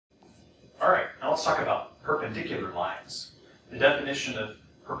All right, now let's talk about perpendicular lines. The definition of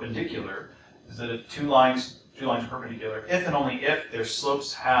perpendicular is that if two lines are perpendicular, if and only if their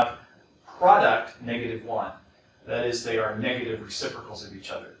slopes have product -1. That is, they are negative reciprocals of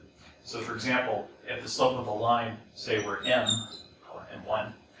each other. So for example, if the slope of a line, say were m, call it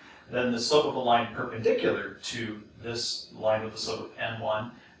m1, then the slope of a line perpendicular to this line with the slope of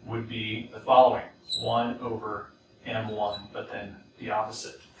m1 would be the following: 1 over m1, but then the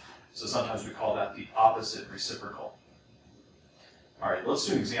opposite. So sometimes we call that the opposite reciprocal. All right, let's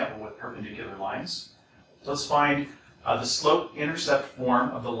do an example with perpendicular lines. Let's find the slope-intercept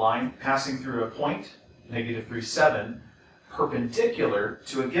form of the line passing through a point, -3, 7, perpendicular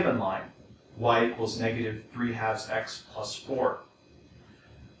to a given line, y equals -3/2 x plus 4.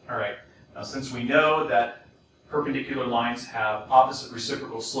 All right, now since we know that perpendicular lines have opposite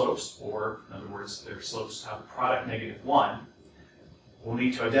reciprocal slopes, or in other words, their slopes have a product -1, we'll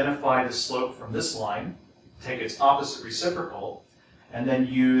need to identify the slope from this line, take its opposite reciprocal, and then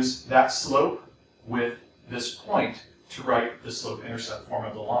use that slope with this point to write the slope-intercept form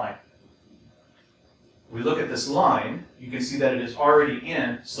of the line. We look at this line, you can see that it is already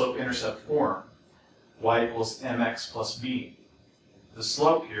in slope-intercept form, y equals mx plus b. The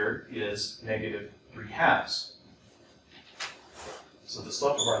slope here is -3/2. So the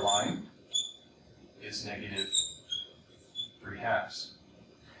slope of our line is -3/2.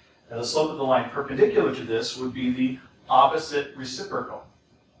 Now the slope of the line perpendicular to this would be the opposite reciprocal.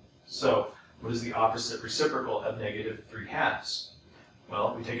 So what is the opposite reciprocal of -3/2?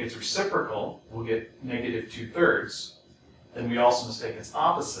 Well, if we take its reciprocal, we'll get -2/3. Then we also must take its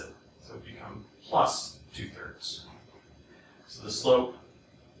opposite, so it would become +2/3. So the slope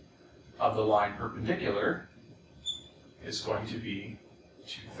of the line perpendicular is going to be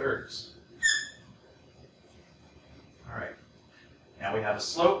 2/3. All right, now we have a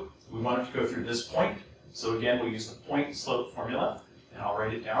slope. We want it to go through this point. So again, we'll use the point slope formula, and I'll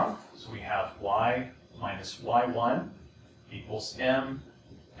write it down. So we have y minus y1 equals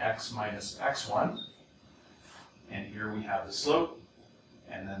mx minus x1. And here we have the slope,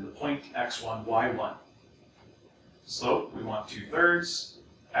 and then the point x1, y1. Slope, we want 2/3.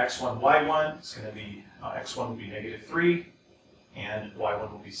 x1, y1 is going to be, x1 will be -3, and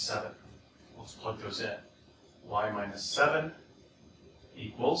y1 will be 7. Let's plug those in. Y minus 7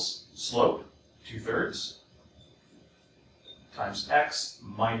 equals slope, 2/3, times x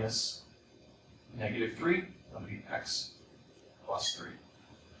minus -3, that would be x plus 3.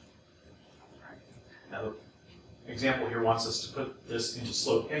 Right. Now the example here wants us to put this into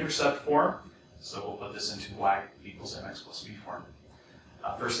slope-intercept form, so we'll put this into y equals mx plus b form.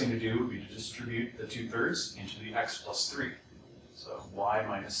 First thing to do would be to distribute the 2/3 into the x plus 3. So y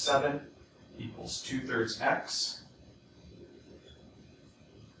minus 7 equals 2/3 x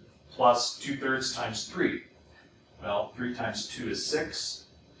plus 2/3 times 3. Well, 3 times 2 is 6,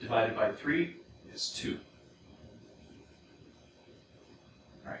 divided by 3 is 2.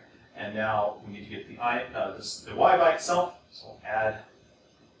 All right, and now we need to get the y by itself, so we'll add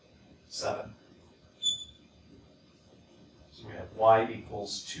 7. So we have y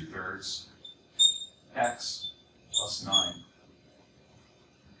equals 2/3 x plus 9.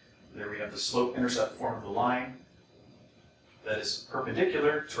 There we have the slope-intercept form of the line that is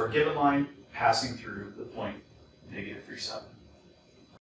perpendicular to our given line passing through the point -3, 7.